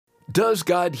Does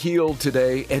God heal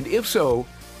today? And if so,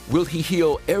 will He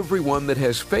heal everyone that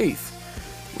has faith?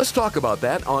 Let's talk about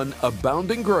that on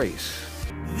Abounding Grace.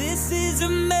 This is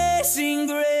amazing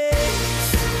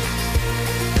grace.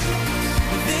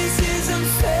 This is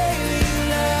unfailing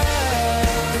love.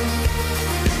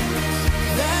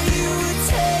 That you would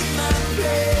take my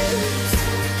place.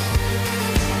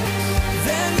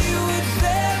 Then you would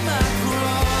bear my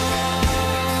cross.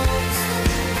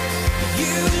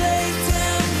 You laid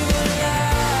down your life.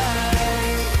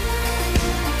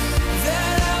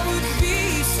 That I would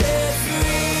be set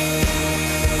free.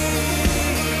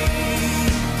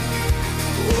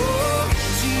 Oh,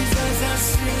 Jesus, I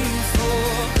sing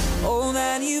for all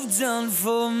that you've done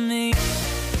for me.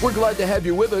 We're glad to have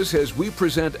you with us as we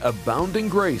present Abounding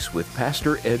Grace with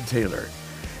Pastor Ed Taylor.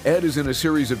 Ed is in a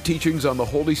series of teachings on the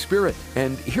Holy Spirit,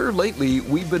 and here lately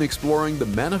we've been exploring the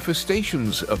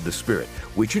manifestations of the Spirit,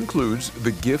 which includes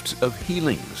the gifts of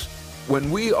healings.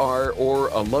 When we are or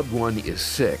a loved one is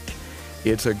sick,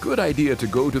 it's a good idea to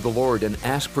go to the Lord and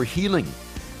ask for healing.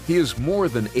 He is more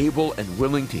than able and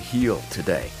willing to heal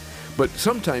today, but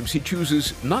sometimes He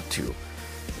chooses not to.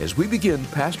 As we begin,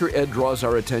 Pastor Ed draws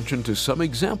our attention to some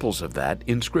examples of that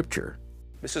in Scripture.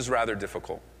 This is rather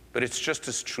difficult, but it's just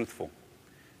as truthful.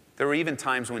 There were even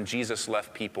times when Jesus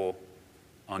left people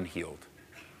unhealed.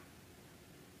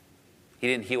 He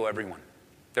didn't heal everyone.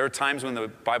 There are times when the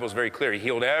Bible is very clear. He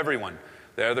healed everyone.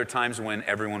 There are other times when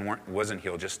everyone wasn't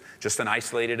healed, just an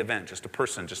isolated event, just a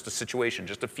person, just a situation,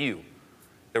 just a few.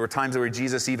 There were times where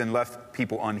Jesus even left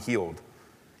people unhealed,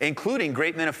 including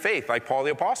great men of faith like Paul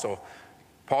the Apostle.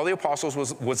 Paul the Apostle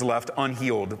was left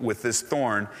unhealed with this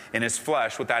thorn in his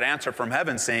flesh, with that answer from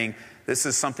heaven saying, this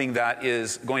is something that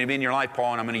is going to be in your life,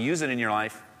 Paul, and I'm going to use it in your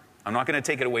life. I'm not going to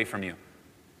take it away from you.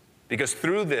 Because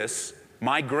through this,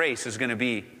 my grace is going to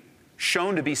be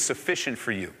shown to be sufficient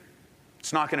for you.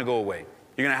 It's not going to go away.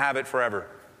 You're going to have it forever.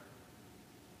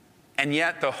 And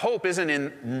yet the hope isn't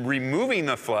in removing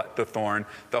the thorn.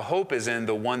 The hope is in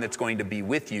the one that's going to be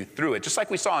with you through it. Just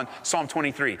like we saw in Psalm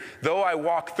 23. Though I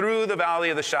walk through the valley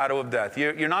of the shadow of death.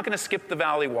 You're not going to skip the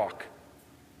valley walk.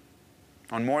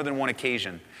 On more than one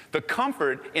occasion. The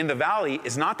comfort in the valley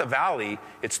is not the valley.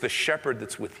 It's the shepherd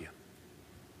that's with you.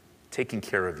 Taking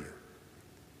care of you.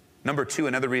 Number two,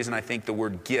 another reason I think the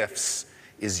word gifts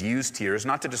is used here is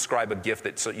not to describe a gift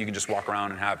that so you can just walk around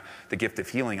and have the gift of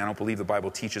healing. I don't believe the Bible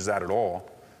teaches that at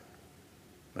all.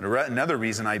 But another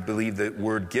reason I believe the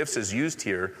word gifts is used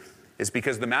here is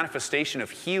because the manifestation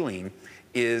of healing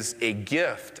is a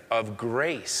gift of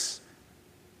grace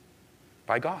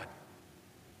by God.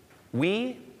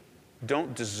 We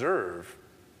don't deserve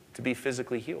to be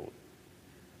physically healed.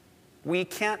 We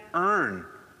can't earn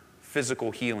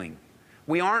physical healing.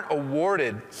 We aren't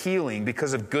awarded healing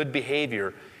because of good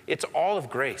behavior. It's all of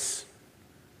grace.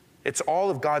 It's all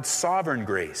of God's sovereign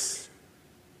grace.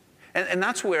 And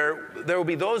that's where there will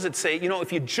be those that say,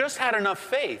 if you just had enough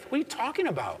faith, what are you talking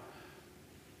about?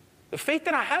 The faith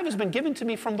that I have has been given to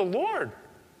me from the Lord.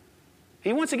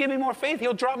 He wants to give me more faith.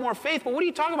 He'll drop more faith. But what are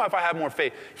you talking about if I have more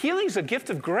faith? Healing is a gift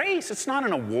of grace. It's not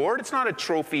an award. It's not a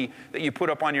trophy that you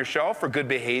put up on your shelf for good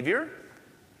behavior.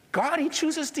 God, He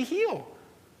chooses to heal.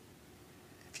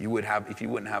 If you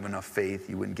wouldn't have enough faith,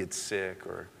 you wouldn't get sick,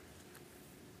 or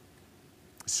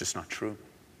it's just not true.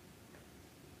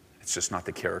 It's just not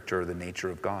the character or the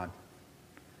nature of God.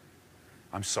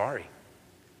 I'm sorry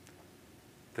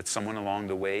that someone along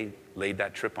the way laid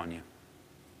that trip on you.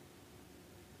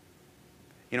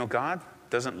 God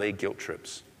doesn't lay guilt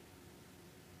trips.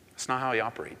 That's not how He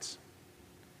operates.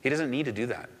 He doesn't need to do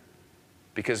that.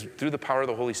 Because through the power of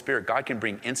the Holy Spirit, God can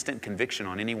bring instant conviction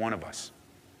on any one of us.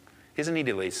 He doesn't need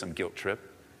to lay some guilt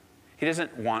trip. He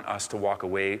doesn't want us to walk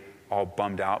away all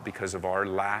bummed out because of our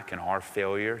lack and our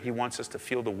failure. He wants us to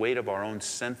feel the weight of our own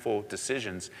sinful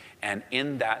decisions, and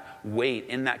in that weight,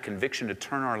 in that conviction, to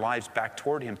turn our lives back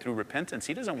toward Him through repentance.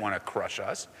 He doesn't want to crush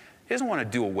us. He doesn't want to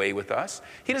do away with us.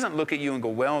 He doesn't look at you and go,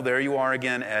 well, there you are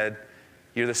again, Ed.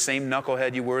 You're the same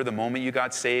knucklehead you were the moment you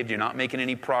got saved. You're not making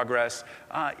any progress.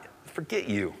 Forget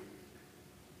you.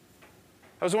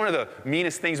 That was one of the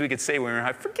meanest things we could say when we were in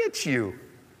high. Forget you.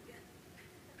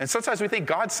 And sometimes we think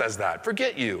God says that.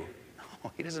 Forget you.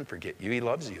 No, He doesn't forget you. He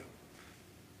loves you.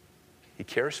 He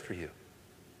cares for you.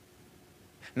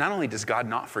 Not only does God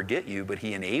not forget you, but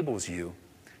He enables you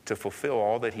to fulfill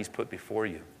all that He's put before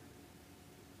you.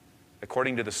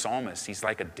 According to the psalmist, He's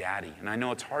like a daddy. And I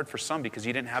know it's hard for some because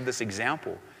you didn't have this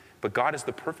example. But God is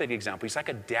the perfect example. He's like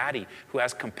a daddy who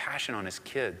has compassion on his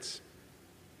kids.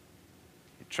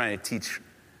 You're trying to teach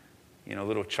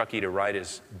little Chucky to ride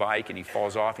his bike, and he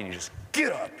falls off, and you just,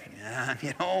 get up,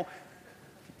 and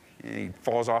he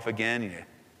falls off again, and you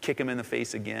kick him in the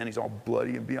face again. He's all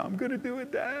bloody and I'm going to do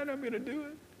it, Dad. I'm going to do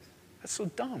it. That's so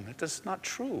dumb. That's not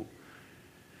true.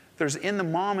 There's in the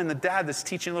mom and the dad that's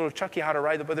teaching little Chucky how to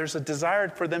ride, but there's a desire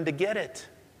for them to get it.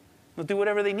 They'll do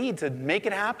whatever they need to make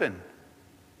it happen.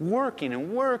 Working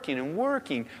and working and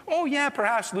working. Oh yeah,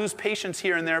 perhaps lose patience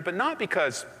here and there, but not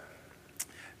because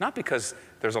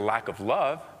there's a lack of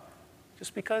love,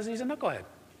 just because he's a knucklehead.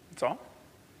 That's all.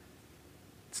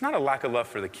 It's not a lack of love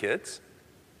for the kids.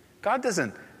 God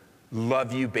doesn't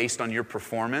love you based on your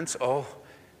performance. Oh,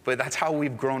 but that's how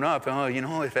we've grown up. Oh, you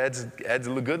know, if Ed's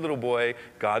a good little boy,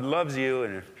 God loves you.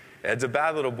 And if Ed's a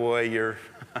bad little boy, you're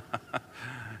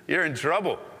in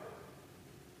trouble.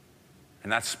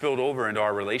 And that's spilled over into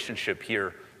our relationship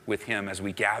here with him as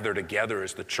we gather together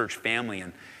as the church family.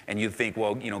 And you think,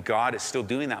 well, you know, God is still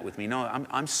doing that with me. No,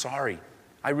 I'm sorry.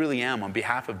 I really am, on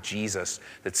behalf of Jesus,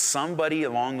 that somebody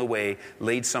along the way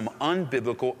laid some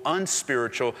unbiblical,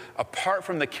 unspiritual, apart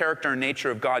from the character and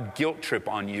nature of God, guilt trip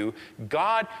on you.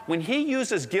 God, when he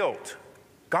uses guilt,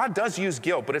 God does use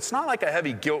guilt, but it's not like a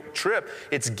heavy guilt trip.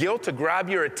 It's guilt to grab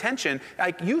your attention.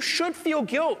 Like, you should feel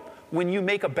guilt when you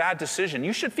make a bad decision.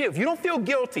 You should feel, if you don't feel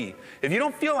guilty, if you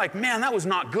don't feel like, man, that was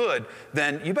not good,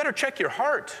 then you better check your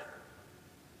heart.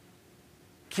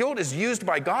 Guilt is used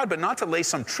by God, but not to lay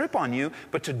some trip on you,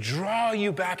 but to draw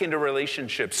you back into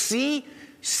relationships. See,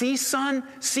 son,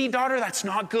 see, daughter, that's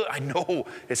not good. I know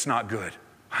it's not good.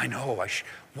 I know.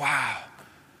 Wow.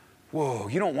 Whoa,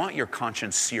 you don't want your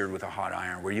conscience seared with a hot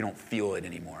iron where you don't feel it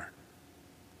anymore,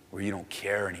 where you don't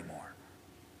care anymore.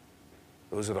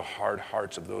 Those are the hard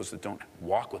hearts of those that don't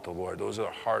walk with the Lord. Those are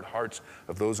the hard hearts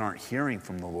of those who aren't hearing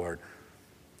from the Lord.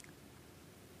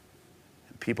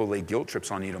 People lay guilt trips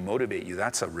on you to motivate you.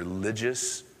 That's a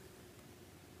religious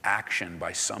action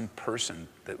by some person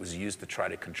that was used to try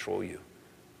to control you.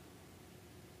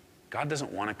 God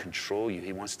doesn't want to control you.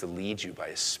 He wants to lead you by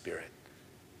his Spirit.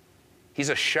 He's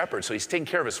a shepherd, so he's taking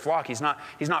care of his flock. He's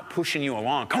not pushing you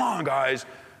along. Come on, guys.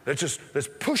 Let's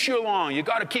push you along. You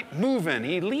got to keep moving.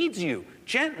 He leads you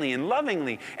gently and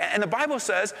lovingly. And the Bible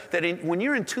says that when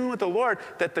you're in tune with the Lord,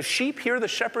 that the sheep hear the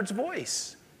shepherd's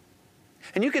voice.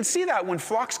 And you can see that when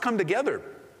flocks come together.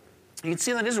 You can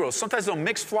see that in Israel. Sometimes they'll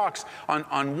mix flocks.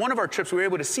 On one of our trips, we were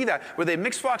able to see that, where they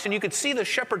mix flocks, and you could see the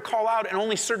shepherd call out, and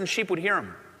only certain sheep would hear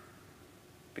him.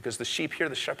 Because the sheep hear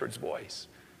the shepherd's voice.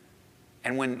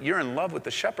 And when you're in love with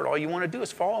the shepherd, all you want to do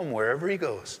is follow him wherever he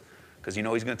goes, because you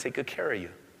know he's going to take good care of you.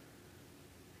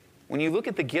 When you look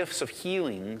at the gifts of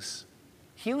healings,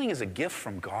 healing is a gift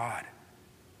from God.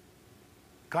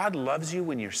 God loves you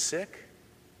when you're sick.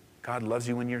 God loves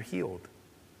you when you're healed.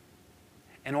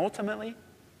 And ultimately,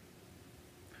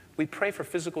 we pray for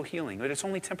physical healing, but it's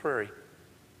only temporary.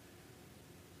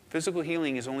 Physical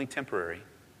healing is only temporary.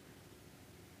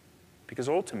 Because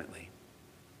ultimately,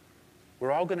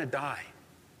 we're all going to die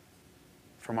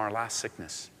from our last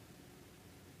sickness.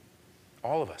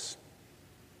 All of us.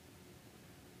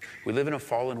 We live in a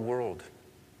fallen world.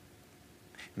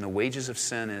 And the wages of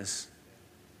sin is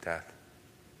death.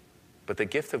 But the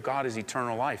gift of God is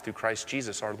eternal life through Christ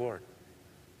Jesus our Lord.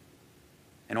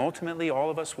 And ultimately, all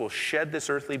of us will shed this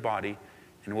earthly body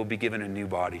and we'll be given a new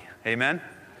body. Amen?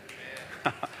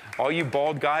 All you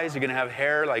bald guys are going to have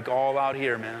hair like all out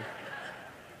here, man.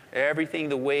 Everything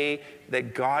the way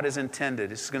that God has intended.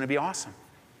 This is going to be awesome.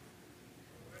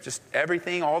 Just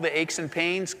everything, all the aches and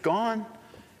pains, gone.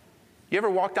 You ever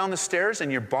walk down the stairs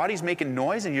and your body's making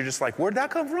noise and you're just like, where'd that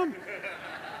come from?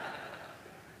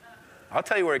 I'll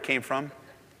tell you where it came from.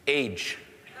 Age.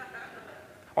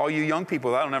 All you young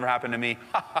people, that'll never happen to me.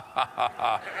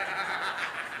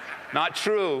 Not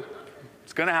true.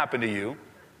 It's going to happen to you.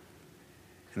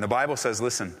 And the Bible says,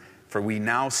 listen, for we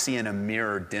now see in a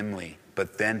mirror dimly,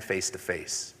 but then face to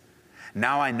face.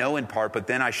 Now I know in part, but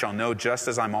then I shall know just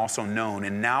as I'm also known.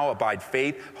 And now abide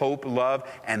faith, hope, love,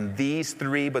 and these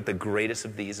three, but the greatest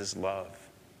of these is love.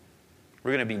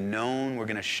 We're going to be known. We're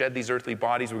going to shed these earthly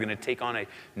bodies. We're going to take on a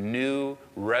new,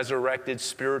 resurrected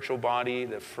spiritual body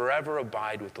that forever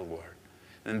abide with the Lord.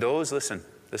 And those, listen.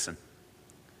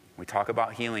 We talk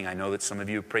about healing. I know that some of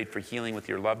you have prayed for healing with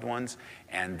your loved ones,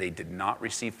 and they did not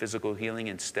receive physical healing.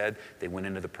 Instead, they went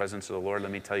into the presence of the Lord.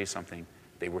 Let me tell you something.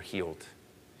 They were healed.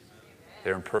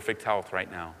 They're in perfect health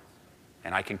right now.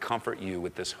 And I can comfort you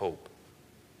with this hope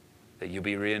that you'll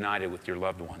be reunited with your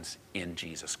loved ones in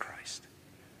Jesus Christ.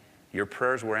 Your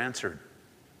prayers were answered,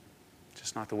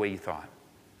 just not the way you thought.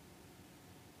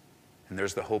 And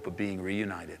there's the hope of being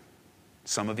reunited.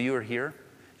 Some of you are here.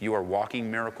 You are walking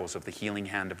miracles of the healing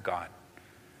hand of God.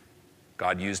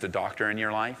 God used a doctor in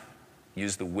your life,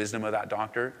 used the wisdom of that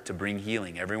doctor to bring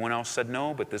healing. Everyone else said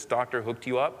no, but this doctor hooked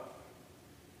you up,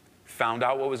 found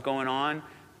out what was going on,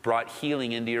 brought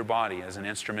healing into your body as an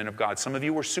instrument of God. Some of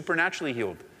you were supernaturally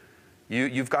healed.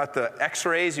 You've got the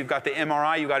x-rays, you've got the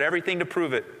MRI, you've got everything to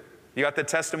prove it. You got the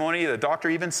testimony, the doctor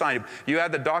even signed it. You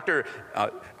had the doctor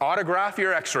autograph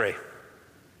your x-ray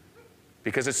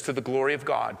because it's to the glory of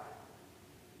God.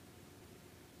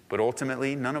 But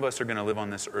ultimately, none of us are going to live on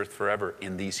this earth forever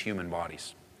in these human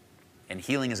bodies. And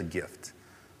healing is a gift.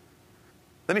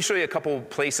 Let me show you a couple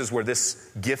places where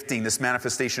this gifting, this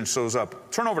manifestation shows up.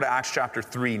 Turn over to Acts chapter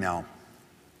 3 now.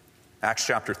 Acts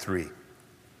chapter 3.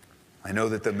 I know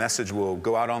that the message will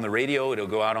go out on the radio, it'll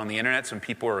go out on the internet. Some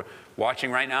people are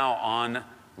watching right now on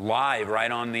live,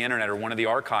 right on the internet or one of the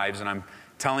archives, and I'm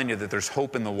telling you that there's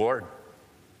hope in the Lord.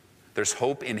 There's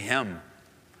hope in Him.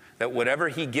 That whatever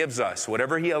He gives us,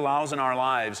 whatever He allows in our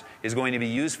lives is going to be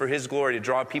used for His glory to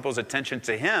draw people's attention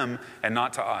to Him and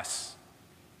not to us.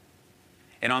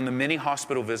 And on the many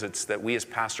hospital visits that we as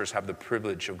pastors have the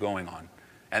privilege of going on,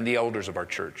 and the elders of our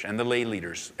church, and the lay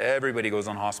leaders, everybody goes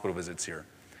on hospital visits here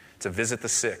to visit the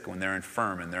sick when they're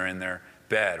infirm and they're in their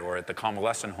bed, or at the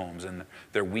convalescent homes and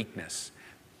their weakness.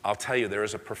 I'll tell you, there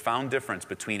is a profound difference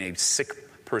between a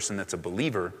sick person that's a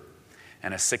believer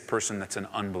and a sick person that's an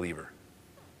unbeliever.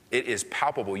 It is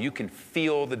palpable. You can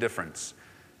feel the difference.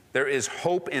 There is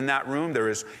hope in that room. There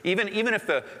is, even if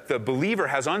the believer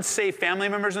has unsaved family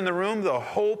members in the room, the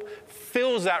hope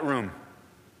fills that room.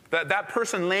 That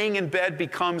person laying in bed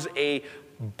becomes a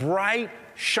bright,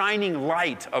 shining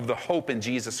light of the hope in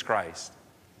Jesus Christ.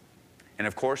 And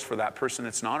of course, for that person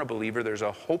that's not a believer, there's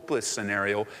a hopeless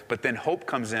scenario, but then hope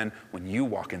comes in when you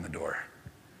walk in the door.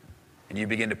 And you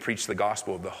begin to preach the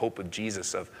gospel of the hope of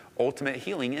Jesus, of ultimate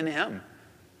healing in Him,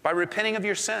 by repenting of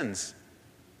your sins.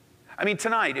 I mean,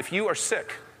 tonight, if you are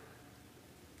sick,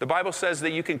 the Bible says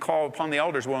that you can call upon the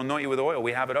elders. We'll anoint you with oil.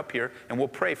 We have it up here, and we'll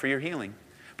pray for your healing.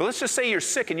 But let's just say you're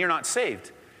sick and you're not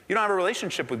saved. You don't have a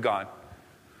relationship with God.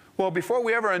 Well, before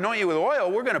we ever anoint you with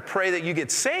oil, we're going to pray that you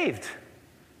get saved.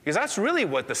 Because that's really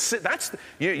what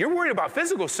you're worried about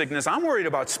physical sickness. I'm worried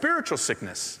about spiritual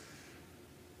sickness.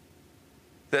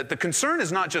 That the concern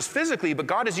is not just physically, but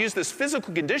God has used this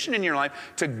physical condition in your life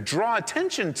to draw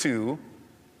attention to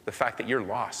the fact that you're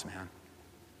lost, man.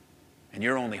 And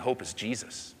your only hope is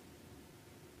Jesus.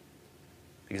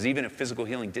 Because even if physical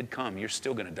healing did come, you're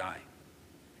still going to die.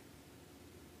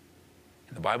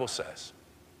 And the Bible says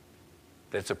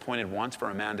that it's appointed once for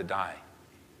a man to die,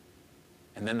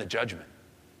 and then the judgment.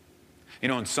 You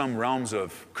know, in some realms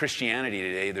of Christianity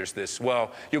today, there's this,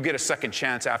 well, you'll get a second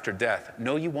chance after death.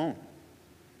 No, you won't.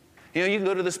 You know, you can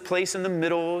go to this place in the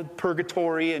middle,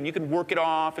 purgatory, and you can work it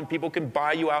off, and people can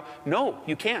buy you out. No,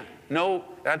 you can't. No,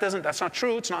 that's not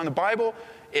true. It's not in the Bible.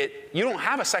 You don't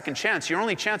have a second chance. Your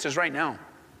only chance is right now.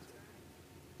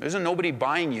 There isn't nobody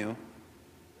buying you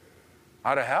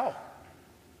out of hell.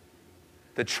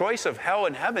 The choice of hell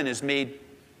and heaven is made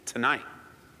tonight.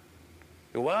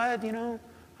 What? You know,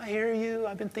 I hear you.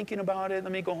 I've been thinking about it.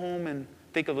 Let me go home and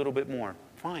think a little bit more.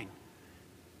 Fine.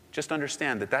 Just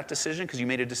understand that decision, because you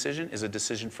made a decision, is a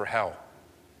decision for hell.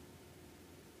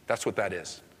 That's what that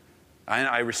is.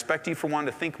 I respect you for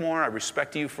wanting to think more. I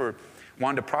respect you for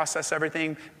wanting to process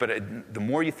everything. But the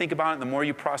more you think about it, the more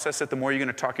you process it, the more you're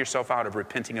going to talk yourself out of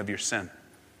repenting of your sin.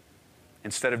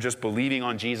 Instead of just believing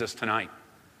on Jesus tonight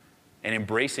and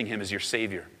embracing Him as your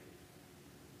Savior.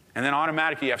 And then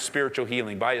automatically you have spiritual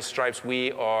healing. By His stripes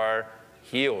we are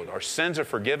healed. Our sins are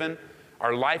forgiven.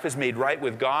 Our life is made right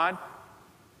with God.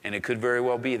 And it could very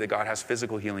well be that God has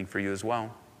physical healing for you as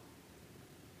well.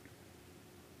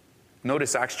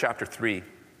 Notice Acts chapter 3.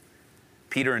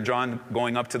 Peter and John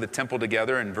going up to the temple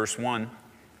together in verse 1.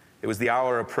 It was the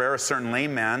hour of prayer. A certain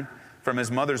lame man from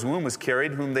his mother's womb was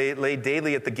carried, whom they laid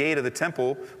daily at the gate of the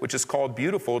temple, which is called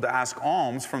Beautiful, to ask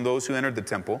alms from those who entered the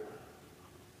temple.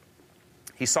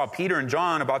 He saw Peter and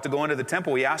John about to go into the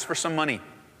temple. He asked for some money.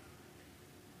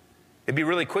 It'd be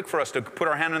really quick for us to put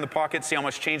our hand in the pocket, see how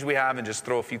much change we have, and just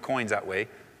throw a few coins that way.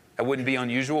 That wouldn't be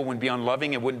unusual, wouldn't be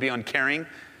unloving, it wouldn't be uncaring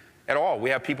at all. We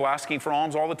have people asking for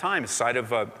alms all the time, aside of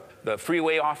the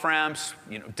freeway off-ramps,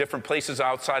 different places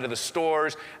outside of the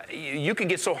stores. You can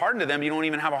get so hardened to them, you don't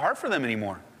even have a heart for them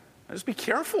anymore. Just be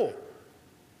careful.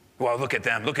 Well, look at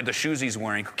them. Look at the shoes he's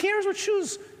wearing. Who cares what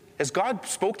shoes? Has God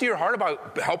spoke to your heart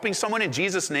about helping someone in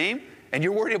Jesus' name, and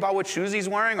you're worried about what shoes he's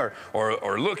wearing?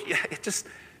 Or look,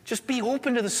 just be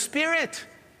open to the Spirit.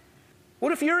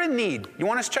 What if you're in need? You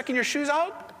want us checking your shoes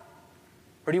out?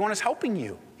 Or do you want us helping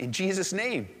you in Jesus'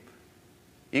 name?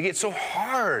 You get so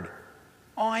hard.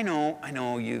 Oh, I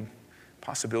know, you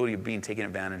possibility of being taken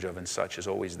advantage of and such is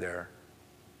always there.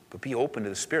 But be open to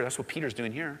the Spirit. That's what Peter's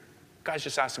doing here. Guy's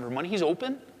just asking for money. He's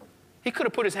open. He could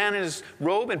have put his hand in his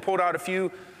robe and pulled out a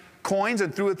few coins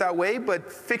and threw it that way,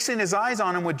 but fixing his eyes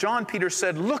on him with John, Peter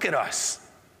said, "Look at us."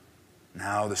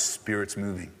 Now the Spirit's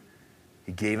moving.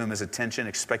 He gave him his attention,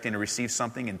 expecting to receive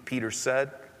something, and Peter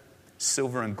said,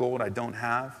 "Silver and gold I don't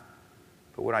have,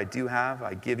 but what I do have,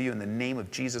 I give you in the name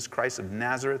of Jesus Christ of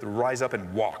Nazareth. Rise up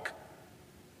and walk."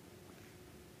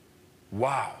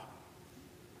 Wow.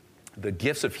 The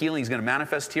gifts of healing is going to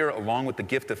manifest here along with the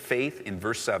gift of faith in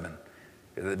verse 7.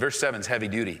 Verse 7 is heavy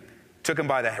duty. Took him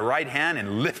by the right hand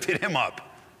and lifted him up.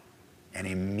 And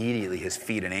immediately his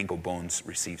feet and ankle bones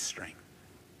received strength.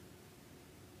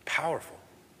 Powerful.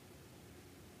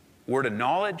 Word of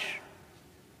knowledge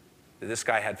that this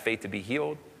guy had faith to be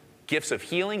healed. Gifts of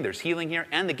healing, there's healing here,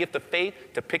 and the gift of faith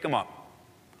to pick him up.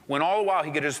 When all the while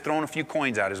he could have just thrown a few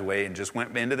coins out his way and just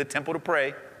went into the temple to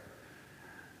pray.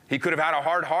 He could have had a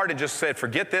hard heart and just said,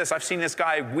 "Forget this. I've seen this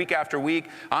guy week after week.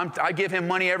 I give him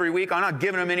money every week. I'm not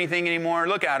giving him anything anymore.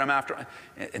 Look at him after."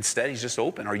 Instead, he's just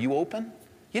open. Are you open?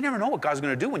 You never know what God's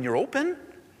going to do when you're open.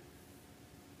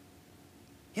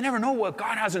 You never know what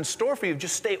God has in store for you.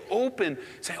 Just stay open.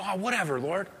 Say, "Oh, whatever,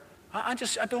 Lord. I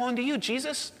belong to you,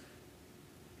 Jesus."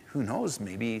 Who knows?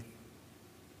 Maybe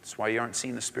that's why you aren't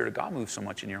seeing the Spirit of God move so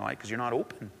much in your life, because you're not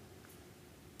open.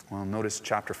 Well, notice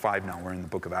chapter 5 now. We're in the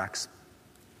book of Acts.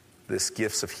 This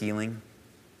gifts of healing.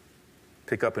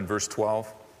 Pick up in verse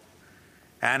 12.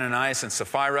 Ananias and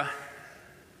Sapphira,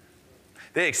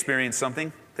 they experienced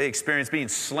something. They experienced being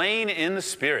slain in the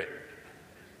Spirit.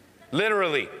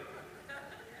 Literally.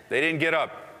 They didn't get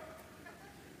up.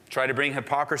 Try to bring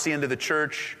hypocrisy into the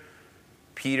church.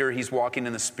 Peter, he's walking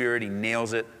in the Spirit. He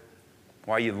nails it.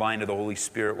 Why are you lying to the Holy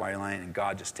Spirit? Why are you lying? And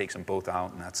God just takes them both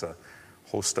out, and that's a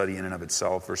whole study in and of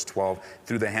itself. Verse 12,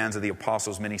 through the hands of the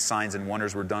apostles, many signs and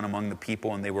wonders were done among the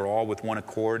people, and they were all with one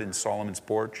accord in Solomon's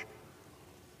porch.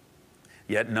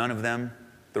 Yet none of them,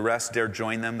 the rest, dared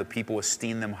join them. The people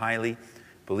esteemed them highly.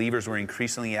 Believers were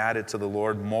increasingly added to the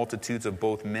Lord, multitudes of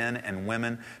both men and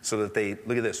women, so that they,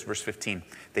 look at this, verse 15,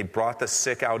 they brought the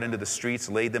sick out into the streets,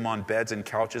 laid them on beds and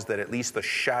couches, that at least the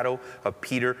shadow of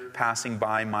Peter passing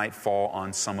by might fall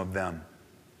on some of them.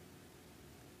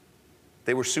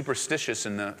 They were superstitious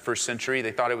in the first century.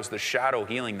 They thought it was the shadow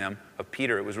healing them of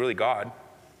Peter. It was really God.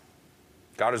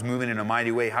 God is moving in a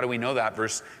mighty way. How do we know that?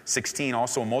 Verse 16,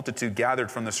 also a multitude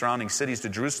gathered from the surrounding cities to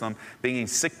Jerusalem, bringing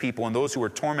sick people and those who were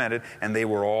tormented, and they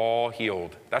were all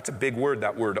healed. That's a big word,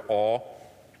 that word all.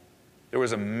 There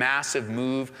was a massive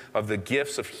move of the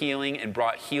gifts of healing and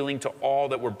brought healing to all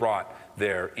that were brought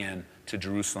there into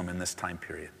Jerusalem in this time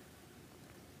period.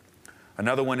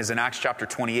 Another one is in Acts chapter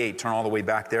 28. Turn all the way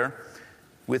back there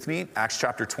with me. Acts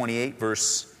chapter 28,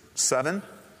 verse 7.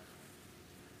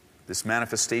 This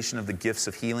manifestation of the gifts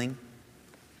of healing.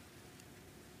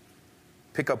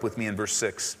 Pick up with me in verse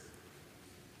 6.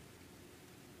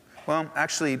 Well,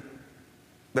 actually,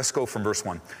 let's go from verse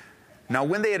 1. Now,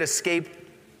 when they had escaped,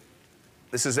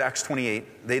 this is Acts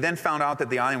 28, they then found out that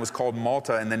the island was called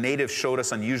Malta, and the natives showed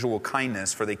us unusual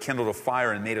kindness, for they kindled a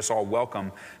fire and made us all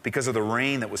welcome because of the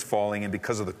rain that was falling and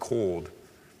because of the cold.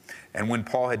 And when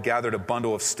Paul had gathered a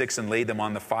bundle of sticks and laid them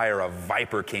on the fire, a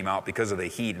viper came out because of the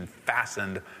heat and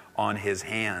fastened on his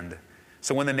hand.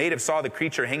 So when the natives saw the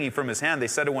creature hanging from his hand, they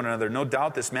said to one another, "No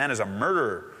doubt this man is a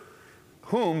murderer,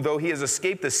 whom, though he has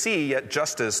escaped the sea, yet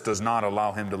justice does not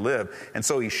allow him to live." And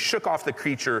so he shook off the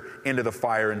creature into the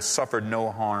fire and suffered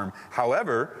no harm.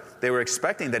 However, they were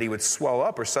expecting that he would swell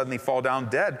up or suddenly fall down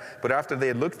dead. But after they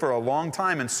had looked for a long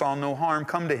time and saw no harm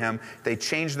come to him, they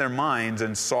changed their minds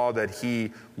and saw that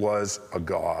he was a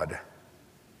god.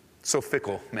 So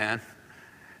fickle, man.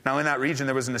 Now in that region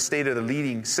there was an estate of the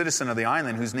leading citizen of the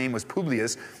island, whose name was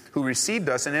Publius, who received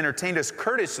us and entertained us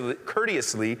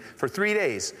courteously for 3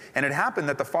 days. And it happened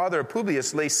that the father of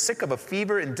Publius lay sick of a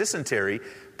fever and dysentery.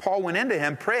 Paul went into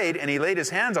him, prayed, and he laid his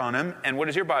hands on him. And what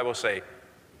does your Bible say?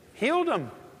 Healed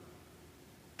him.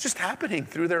 Just happening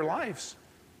through their lives.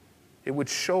 It would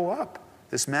show up.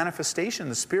 This manifestation,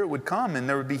 the Spirit would come and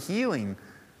there would be healing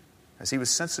as he was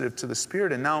sensitive to the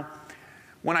Spirit. And now,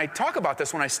 when I talk about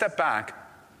this, when I step back,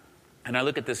 and I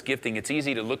look at this gifting, it's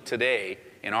easy to look today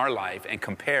in our life and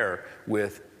compare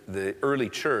with the early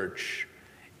church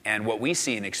and what we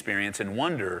see and experience and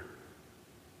wonder,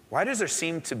 why does there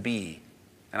seem to be,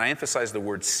 and I emphasize the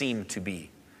word seem to be,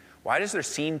 why does there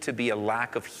seem to be a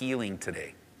lack of healing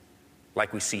today,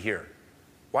 like we see here?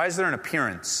 Why is there an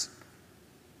appearance?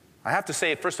 I have to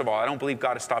say, first of all, I don't believe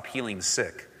God has stopped healing the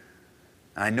sick.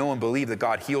 I know and believe that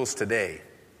God heals today.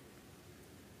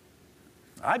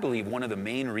 I believe one of the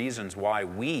main reasons why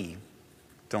we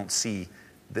don't see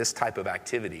this type of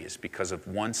activity is because of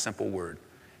one simple word: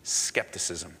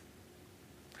 skepticism.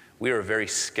 We are a very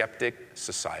skeptic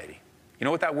society. You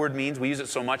know what that word means? We use it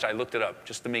so much, I looked it up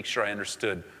just to make sure I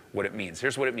understood what it means.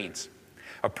 Here's what it means.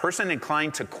 A person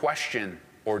inclined to question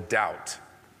or doubt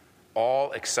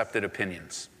all accepted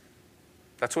opinions.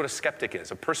 That's what a skeptic is,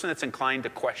 a person that's inclined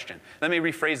to question. Let me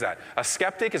rephrase that. A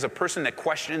skeptic is a person that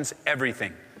questions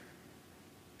everything.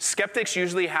 Skeptics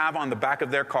usually have on the back of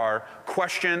their car,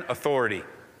 question authority.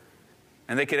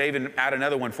 And they could even add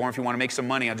another one for them if you want to make some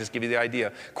money. I'll just give you the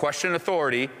idea. Question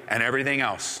authority and everything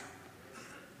else.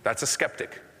 That's a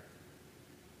skeptic.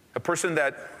 A person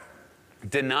that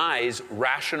denies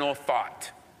rational thought.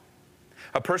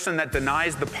 A person that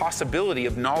denies the possibility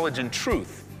of knowledge and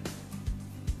truth.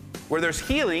 Where there's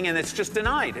healing and it's just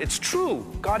denied. It's true.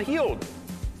 God healed.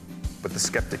 But the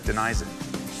skeptic denies it.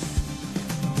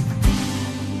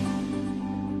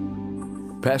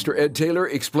 Pastor Ed Taylor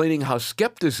explaining how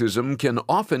skepticism can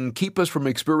often keep us from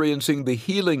experiencing the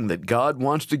healing that God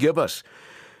wants to give us.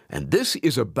 And this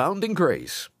is Abounding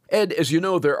Grace. Ed, as you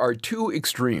know, there are two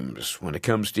extremes when it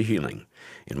comes to healing.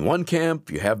 In one camp,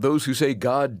 you have those who say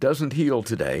God doesn't heal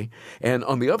today, and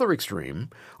on the other extreme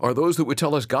are those that would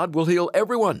tell us God will heal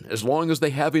everyone as long as they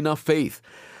have enough faith.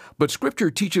 But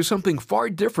Scripture teaches something far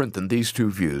different than these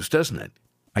two views, doesn't it?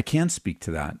 I can speak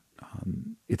to that.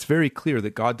 It's very clear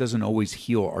that God doesn't always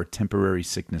heal our temporary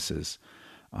sicknesses,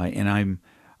 and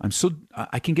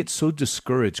I can get so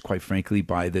discouraged, quite frankly,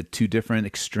 by the two different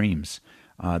extremes.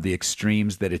 The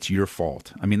extremes that it's your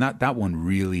fault. I mean, that one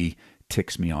really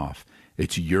ticks me off.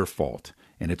 It's your fault,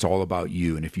 and it's all about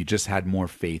you. And if you just had more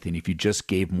faith, and if you just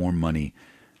gave more money,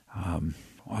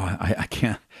 I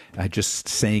can't. Just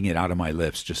saying it out of my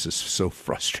lips just is so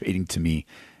frustrating to me,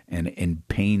 and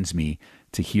pains me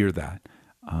to hear that.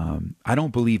 I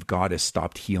don't believe God has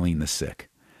stopped healing the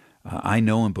sick. I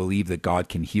know and believe that God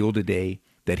can heal today,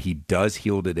 that He does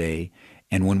heal today.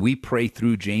 And when we pray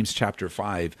through James chapter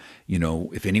 5,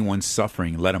 if anyone's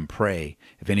suffering, let him pray.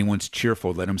 If anyone's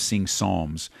cheerful, let him sing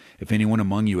psalms. If anyone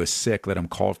among you is sick, let him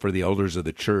call for the elders of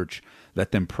the church.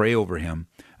 Let them pray over him,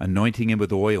 anointing him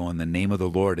with oil in the name of the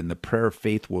Lord. And the prayer of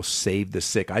faith will save the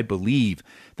sick. I believe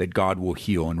that God will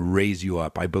heal and raise you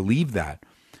up. I believe that.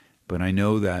 But I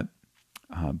know that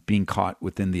being caught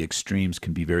within the extremes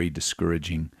can be very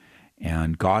discouraging.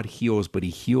 And God heals, but He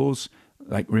heals.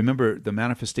 Like, remember, the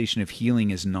manifestation of healing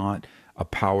is not a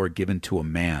power given to a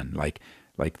man, like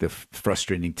the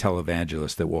frustrating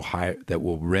televangelist that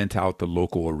will rent out the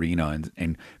local arena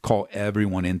and call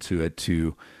everyone into it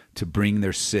to bring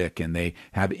their sick, and they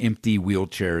have empty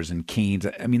wheelchairs and canes.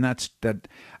 I mean,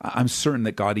 I'm certain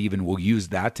that God even will use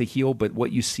that to heal, but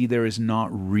what you see there is not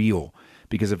real.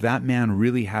 Because if that man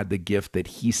really had the gift that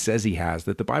he says he has,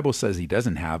 that the Bible says he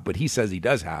doesn't have, but he says he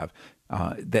does have,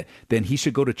 then he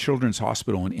should go to Children's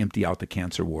Hospital and empty out the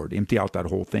cancer ward, empty out that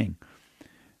whole thing.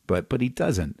 But he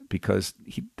doesn't, because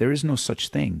there is no such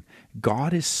thing.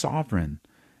 God is sovereign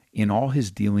in all His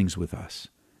dealings with us.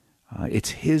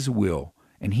 It's His will,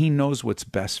 and He knows what's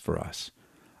best for us.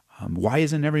 Why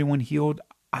isn't everyone healed?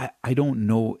 I don't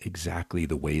know exactly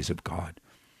the ways of God.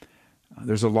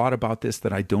 There's a lot about this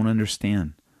that I don't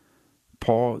understand.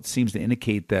 Paul seems to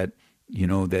indicate that,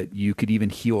 that you could even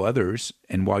heal others,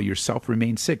 and while yourself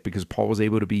remain sick, because Paul was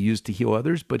able to be used to heal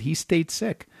others, but he stayed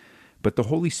sick. But the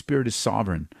Holy Spirit is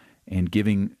sovereign in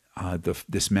giving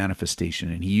this manifestation,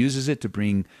 and He uses it to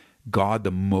bring God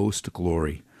the most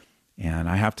glory. And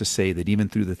I have to say that even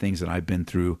through the things that I've been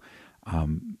through,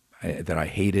 that I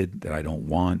hated, that I don't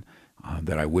want,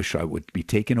 that I wish I would be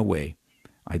taken away,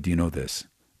 I do know this.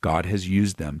 God has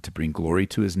used them to bring glory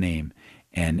to His name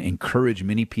and encourage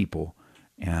many people.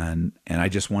 And I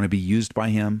just want to be used by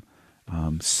Him,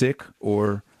 sick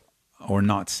or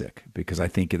not sick, because I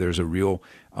think there's a real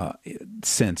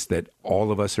sense that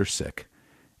all of us are sick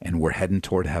and we're heading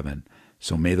toward heaven.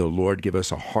 So may the Lord give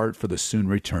us a heart for the soon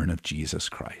return of Jesus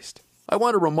Christ. I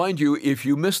want to remind you, if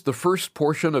you missed the first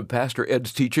portion of Pastor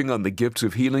Ed's teaching on the gifts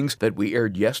of healings that we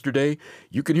aired yesterday,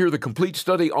 you can hear the complete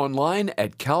study online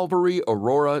at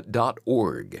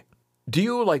calvaryaurora.org. Do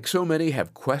you, like so many,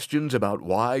 have questions about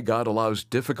why God allows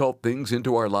difficult things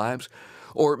into our lives?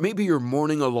 Or maybe you're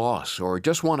mourning a loss or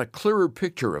just want a clearer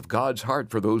picture of God's heart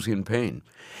for those in pain.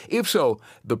 If so,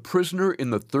 The Prisoner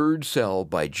in the Third Cell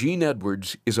by Gene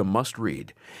Edwards is a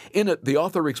must-read. In it, the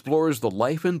author explores the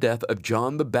life and death of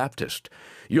John the Baptist.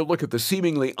 You'll look at the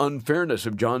seemingly unfairness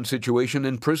of John's situation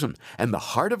in prison and the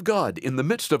heart of God in the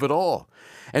midst of it all.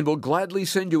 And we'll gladly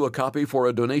send you a copy for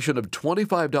a donation of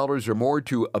 $25 or more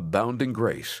to Abounding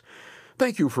Grace.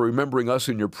 Thank you for remembering us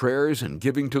in your prayers and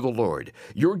giving to the Lord.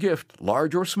 Your gift,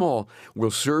 large or small,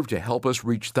 will serve to help us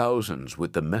reach thousands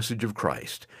with the message of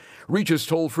Christ. Reach us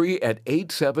toll-free at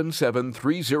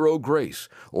 877-30-GRACE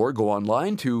or go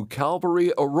online to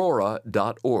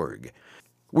calvaryaurora.org.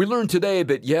 We learned today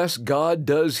that yes, God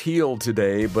does heal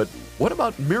today, but what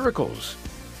about miracles?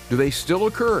 Do they still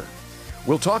occur?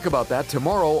 We'll talk about that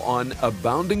tomorrow on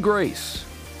Abounding Grace.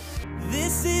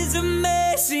 This is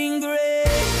amazing grace.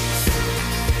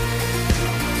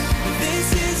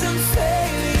 This is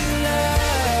unfailing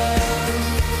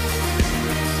love.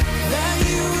 That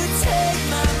you would take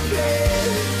my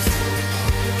place.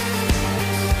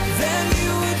 That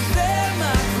you would bear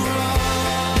my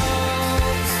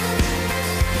cross.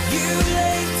 You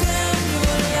laid down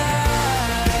your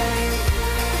life.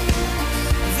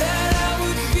 That I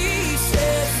would be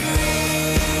set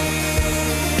free.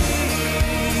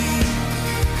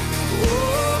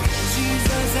 Oh,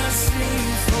 Jesus, I sing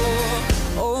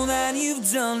for all that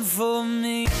you've done for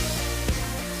me.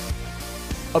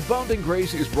 Abounding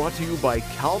Grace is brought to you by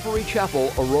Calvary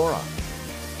Chapel, Aurora.